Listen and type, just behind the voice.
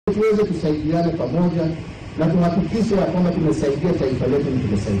tuweze kusaidiana pamoja na tuhakikishe ya kwamba tumesaidia taifa letu na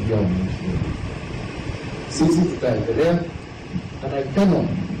tumesaidia wananchi wetu. Sisi tutaendelea, and I cannot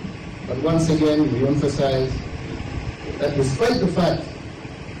but once again we emphasize that despite the fact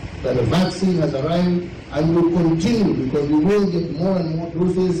that the vaccine has arrived and will continue, because we will get more and more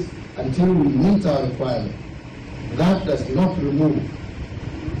doses until we meet our requirement, that does not remove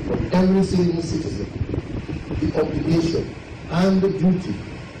from every single citizen the obligation and the duty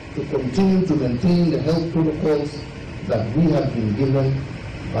to continue to maintain the health protocols that we have been given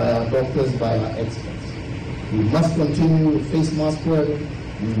by our doctors, by our experts. We must continue with face mask wearing,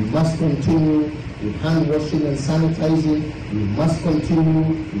 we must continue with hand washing and sanitizing, we must continue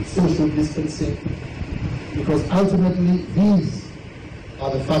with social distancing, because ultimately these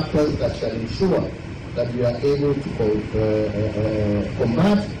are the factors that shall ensure that we are able to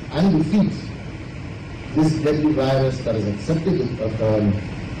combat and defeat this deadly virus that has infected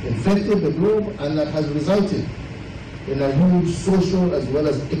the globe and that has resulted in a huge social as well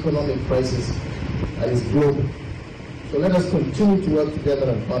as economic crisis that is global. So let us continue to work together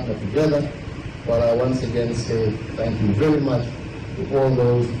and partner together, while I once again say thank you very much to all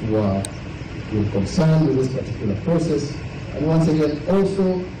those who are concerned with this particular process, and once again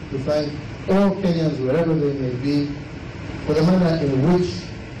also to thank all Kenyans, wherever they may be, for the manner in which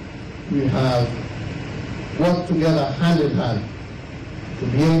we have worked together hand in hand to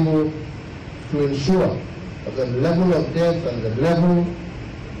be able to ensure that the level of death and the level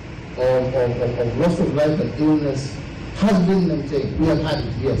of loss of life and illness has been maintained. We have had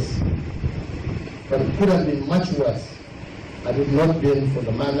it, yes, but it could have been much worse had it not been for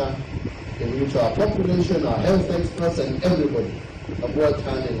the manner in which our population, our health experts and everybody have worked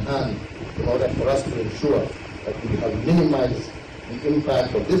hand in hand in order for us to ensure that we have minimized the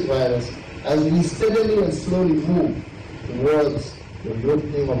impact of this virus as we steadily and slowly move towards the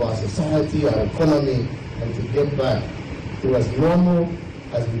reopening of our society, our economy, and to get back to as normal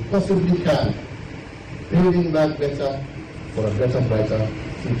as we possibly can, building back better for a better, brighter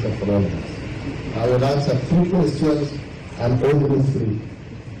future for all of us. I will answer 3 questions and only 3.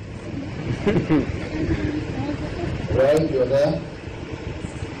 Right, you're there?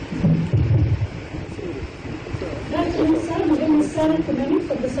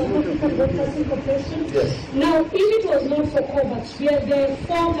 From the South African Broadcasting Corporation. Yes. Now, if it was not for COVID, we are the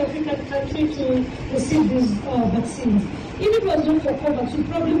 4th African country to receive these vaccines. If it was not for COVID, we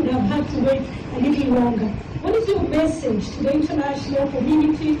probably would have had to wait a little longer. What is your message to the international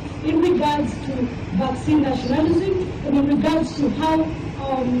community in regards to vaccine nationalism and in regards to how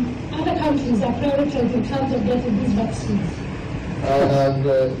other countries are prioritized in terms of getting these vaccines? I have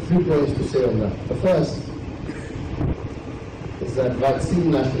 3 points to say on that. The first is that vaccine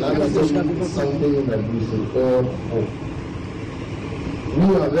nationalism is something that we should all hope.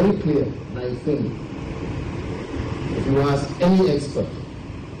 We are very clear, and I think, if you ask any expert,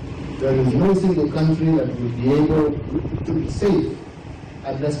 there is no single country that will be able to be safe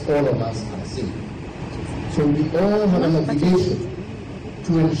unless all of us are safe. So we all have an obligation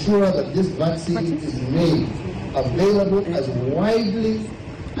to ensure that this vaccine is made available as widely,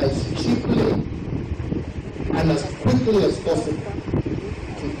 as cheaply, and as quickly as possible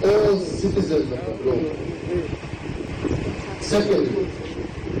to all citizens of the globe. Secondly,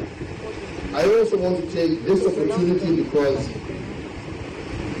 I also want to take this opportunity because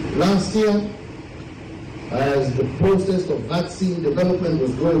last year, as the process of vaccine development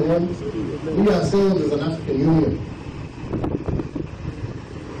was going on, we ourselves as an African Union,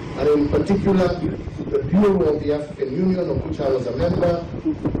 and in particular the Bureau of the African Union, of which I was a member,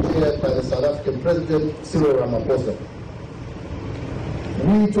 chaired by the South African President, Cyril Ramaphosa,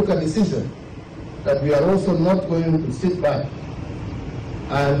 we took a decision that we are also not going to sit back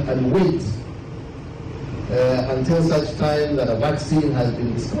and wait until such time that a vaccine has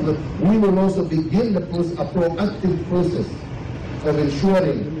been discovered. We will also begin a proactive process of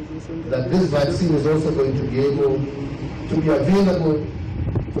ensuring that this vaccine is also going to be able to be available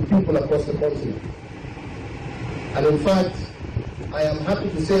to people across the continent. And in fact, I am happy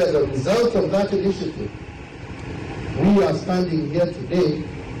to say as a result of that initiative, we are standing here today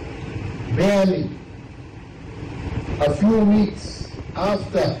barely a few weeks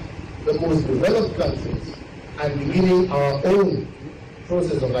after the most developed countries and beginning our own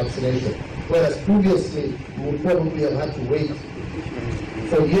process of vaccination, whereas previously we would probably have had to wait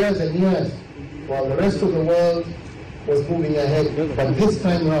for years and years while the rest of the world was moving ahead. But this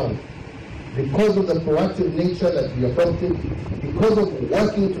time round, because of the proactive nature that we adopted, because of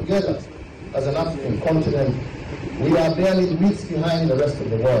working together as an African continent, we are barely weeks behind the rest of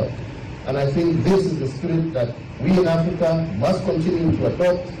the world. And I think this is the spirit that we in Africa must continue to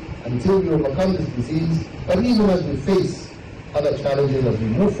adopt until we overcome this disease, but even as we face other challenges as we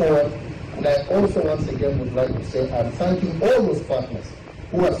move forward. And I also once again would like to say I'm thanking all those partners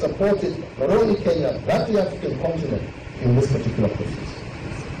who have supported not only Kenya, but the African continent in this particular process.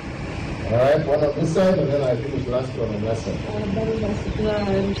 All right, one on this side, and then I finish the last one on that side.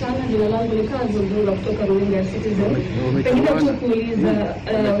 Mchana, jina langu ni Kazi Uhuru kutoka runinga ya Citizen. Pengine tu kuuliza,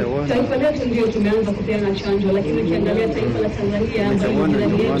 taifa letu ndio tumeanza kupeana chanjo, lakini ukiangalia taifa la Tanzania ambayo ni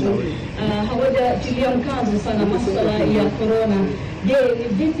jirani yetu, hawajatilia mkazo sana masuala ya corona. Je, ni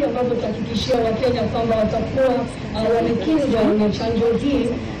vipi ambavyo tutahakikishia Wakenya kwamba watakuwa wamekingwa na chanjo hii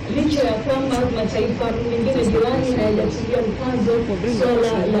licha ya kwamba mataifa mengine jirani hayajatilia mkazo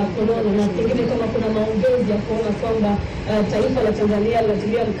swala la corona, na pengine kama kuna maongezi ya kuona kwamba taifa la Tanzania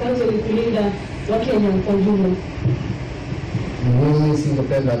linatilia mkazo ili kulinda Wakenya kwa ujumla? Mimi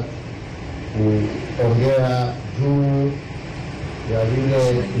singependa kuongea juu ya vile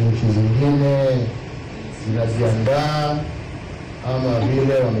nchi zingine zinajiandaa ama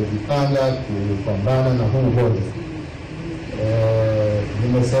vile wamejipanga kupambana na huu ugonjwa.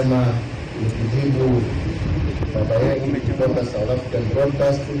 Nimesema nikijibu baba yetu kutoka South African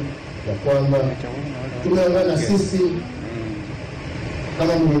Broadcasting ya kwamba tumeungana sisi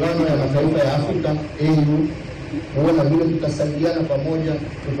kama muungano ya mataifa ya Afrika AU kuona vile tutasaidiana pamoja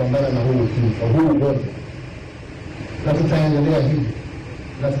kupambana na huu ugonjwa, na tutaendelea hivi,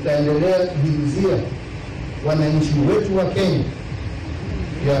 na tutaendelea kuhimizia wananchi wetu wa Kenya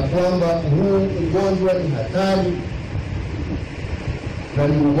ya kwamba huu ugonjwa ni hatari na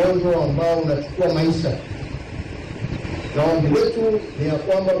ni ugonjwa ambao unachukua maisha, na ombi letu ni ya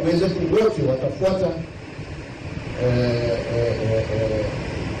kwamba wenzetu wote watafuata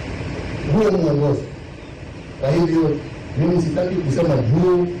huo mwongozo. Kwa hivyo mimi sitaki kusema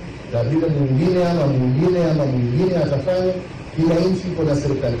juu ya vile mwingine atafanya. Kila nchi iko na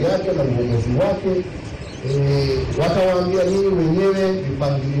serikali yake na uongozi wake. Watawaambia nini wenyewe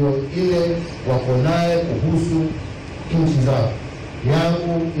mipangilio ile wako naye kuhusu nchi zao.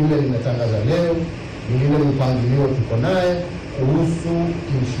 Yangu ile nimetangaza leo ni ile mipangilio tuko naye kuhusu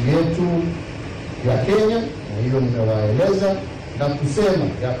nchi yetu ya Kenya, na hiyo nimewaeleza na kusema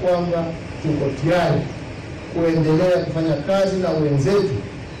ya kwamba tuko tayari kuendelea kufanya kazi na wenzetu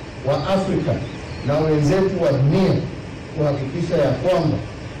wa Afrika na wenzetu wa dunia kuhakikisha ya kwamba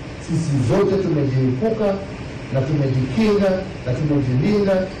sisi zote tumejiepuka na tumejikinga na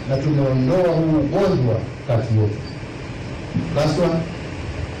tumejilinda na tumeondoa huu ugonjwa kati yetu. Last one.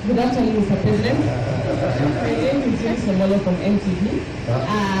 Good afternoon, Mr. President. My name is Kitengela from MTV. I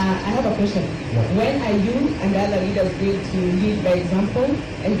have a question. When are you and other leaders going to lead by example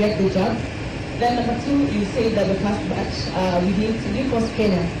and get the job? Then number two, you say that the first batch we need to leave was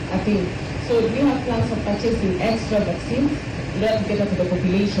Kenya, I think. So do you have plans of purchasing extra vaccines in order to get out to the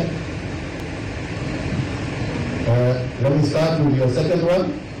population? Let me start with your second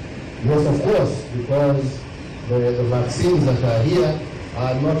one. Yes, of course, because the vaccines that are here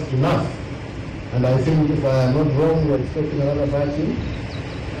are not enough. And I think, if I am not wrong, we're expecting another vaccine.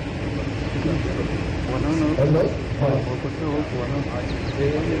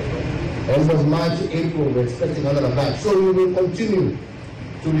 End of March, April, we're expecting another batch. So we will continue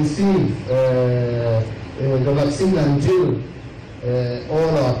to receive the vaccine until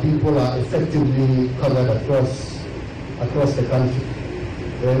all our people are effectively covered across the country.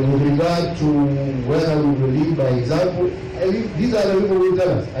 With regard to whether we will lead by example, these are the people who tell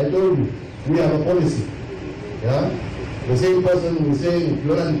us. I told you, we have a policy. Yeah? The same person will say,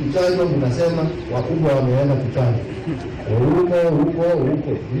 ukiona ni kuchanjwa, mnasema wakubwa wameenda kuchanjwa. Huko.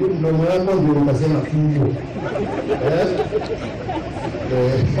 Hiyo mdomo yako ndio utasema kubwa.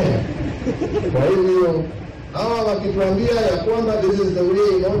 Kwa hivyo, hawa wakituambia ya kwamba this is the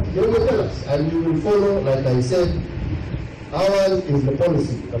way, they will tell us. And we will follow, like I said, ours is the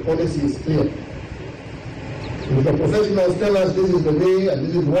policy. The policy is clear. If the professionals tell us this is the way and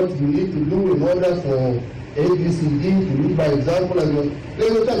this is what we need to do in order for ABCD to lead by example, and they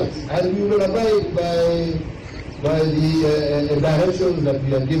will tell us. And we will abide by the directions that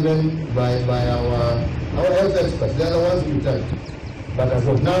we are given by our health experts. They are the ones who tell us. But as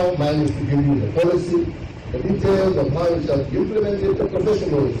of now, mine is to give you the policy, the details of how it shall be implemented. The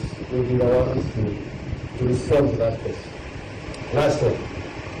professionals will be the ones to respond to that question. Last one.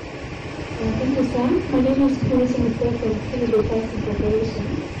 Thank you, sir. My name is Chris from Kitengela Corporation.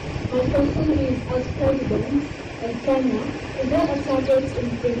 My question is, as President and Kenya, is there a target in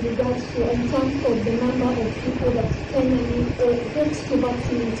regards to, in terms of the number of people that Kenya need or gets to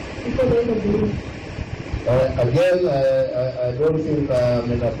vaccinate before the end of the year? Again, I don't think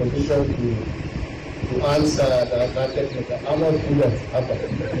I'm in a position to answer that technical. I'm not good at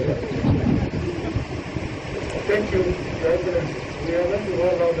Thank you, Your Excellency. We are going to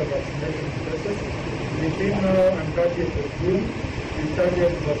roll out the vaccination process. Between now and 30th of June, we target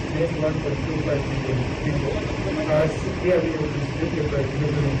to vaccinate 1.25 million people, as clearly illustrated by the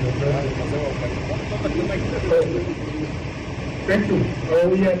President of the President. Thank you.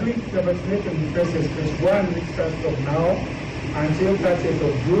 We are doing the vaccination process phase 1, which starts from now until 30th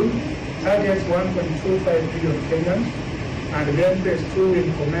of June, targets 1.25 million Kenyans, and then phase 2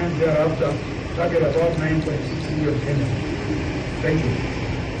 will commence thereafter, target about 9.6 million Kenyans. Thank you.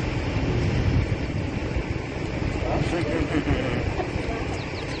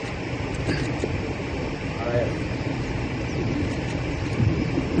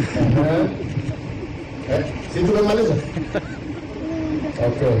 Si tumemaliza?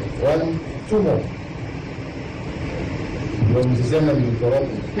 Okay, two more. Ndio msiseme nilitoroka.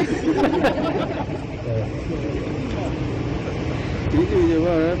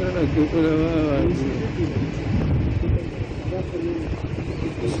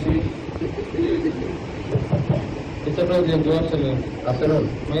 Mr. President, good afternoon. Afternoon.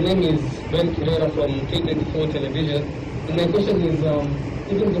 My name is Ben Kirera from K24 Television. And my question is,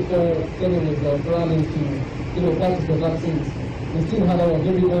 even before Kenya was planning to purchase the vaccines, we still had our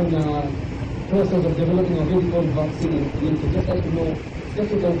very own process of developing a very own vaccine. Just like to know, just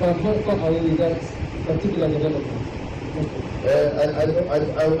to confirm, how far away is that particular development?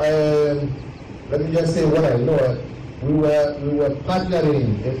 Let me just say what I know. We were partnering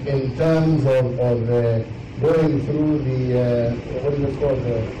in terms of going through the what do you call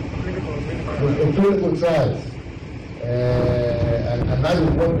the clinical trials, and that is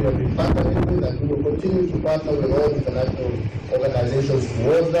what we have been partnering with, and we will continue to partner with all international organizations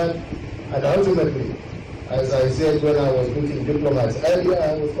towards that. And ultimately, as I said when I was meeting diplomats earlier,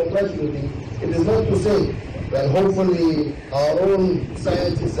 I was congratulating. It is not to say that hopefully our own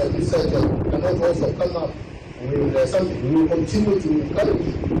scientists and researchers cannot also come up with something. We will continue to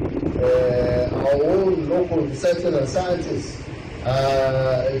encourage our own local researchers and scientists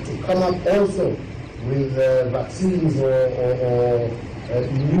to come up also with vaccines or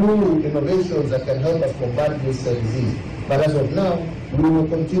new innovations that can help us combat this disease. But as of now, we will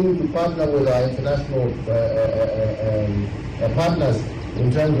continue to partner with our international partners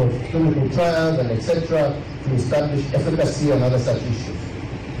in terms of clinical trials and etc. to establish efficacy and other such issues.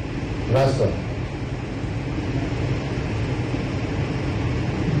 Last one.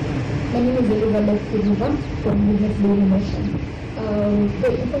 My name is Elizabeth Kujiva from Business Daily Nation. The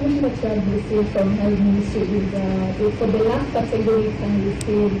information that you have received from Health Ministry is for the last category can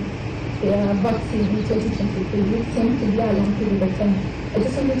receive their vaccine in 2023, which seems to be a long period of time. I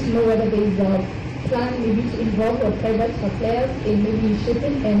just wanted to know whether there is a plan maybe to involve private players in maybe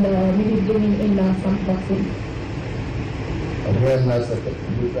shipping and maybe bringing in some vaccine. Again, that's a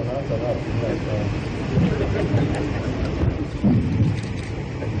you can answer that.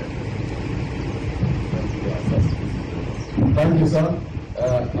 Thank you, sir.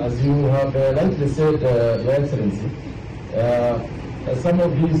 As you have rightly said, Your Excellency, some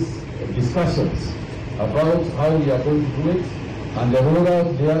of these discussions about how we are going to do it and the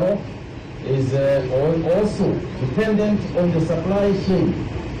rollout thereof is also dependent on the supply chain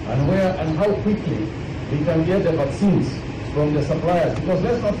and where and how quickly we can get the vaccines from the suppliers. Because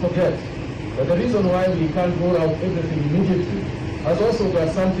let's not forget that the reason why we can't roll out everything immediately has also got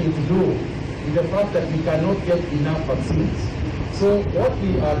something to do with the fact that we cannot get enough vaccines. So what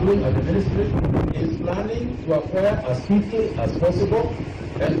we are doing at the ministry is planning to acquire as quickly as possible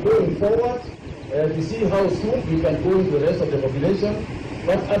and going forward to see how soon we can go into the rest of the population.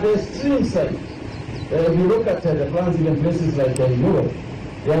 But at the extreme side, we look at the plans in places like Europe.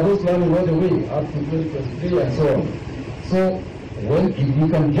 They are those planning all the way up to 2023 and so on. So if we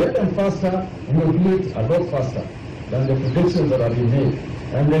can get them faster, we will do it a lot faster than the predictions that have been made.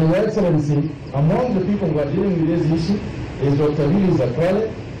 And then, Your Excellency, among the people who are dealing with this issue is Dr. Willis Akwale,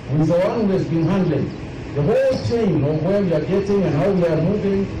 who is the one who has been handling the whole chain of where we are getting and how we are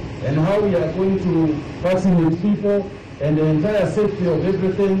moving and how we are going to vaccinate people and the entire safety of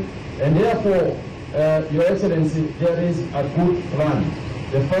everything. And therefore, Your Excellency, there is a good plan.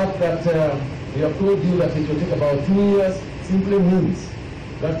 The fact that we have told you that it will take about 2 years simply means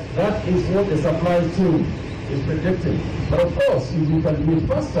that that is what the supply chain is predicting. But of course, if we can do it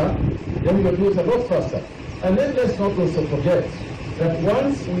faster, then we will do it a lot faster. And then let's not also forget that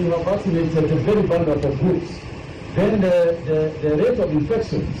once we have vaccinated a very vulnerable groups, then the rate of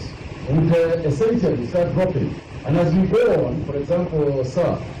infections would essentially start dropping. And as we go on, for example,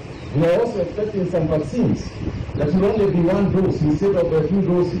 sir, We are also expecting some vaccines that will only be one dose instead of 2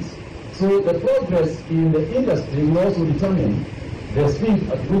 doses. So the progress in the industry will also determine the speed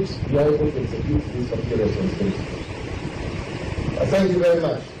at which we are able to execute this particular responsibility. Thank you very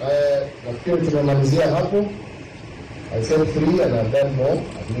much. Nafikiri tumemalizia hapo. I said 3 and I've done more.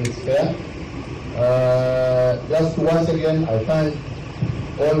 I think it's fair. Just once again, I thank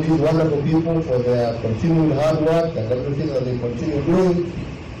all these wonderful people for their continued hard work and everything that they continue doing.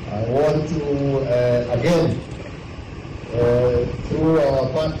 I want to, again, through our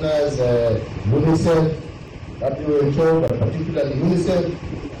partners, UNICEF, WHO, but particularly UNICEF,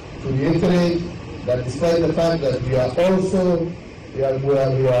 to reiterate that despite the fact that we are also, we are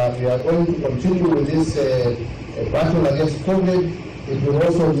going to continue with this battle against COVID, it will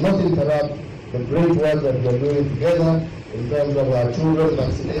also not interrupt the great work that we are doing together in terms of our children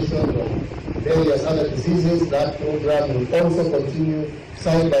vaccination of various other diseases. That program will also continue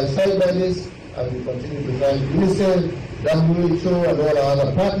side by this, and we continue to thank UNICEF, WHO, and all our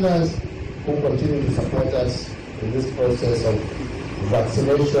other partners who continue to support us in this process of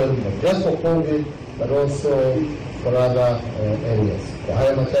vaccination, not just for COVID, but also for other areas. Kwa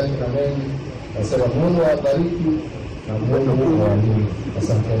haya machache na mengi, nasema Mungu awabariki na Mungu awalinde.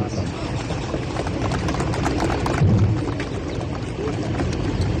 Asanteni sana.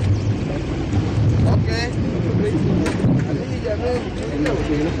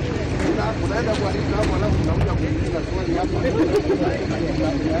 Unaenda kuandika hapo alafu unakuja kuuliza swali hapa.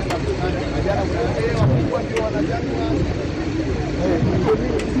 Wakubwa ndio wanajadiliana.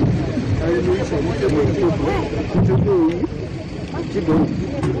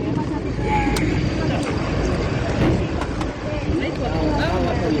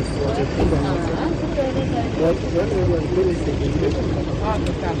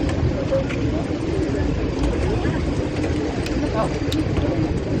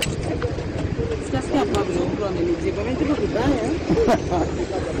 Sasa Pablo amenijibu. Amenijibu vibaya.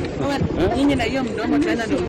 Nyinyi na hiyo mdomo tena ndio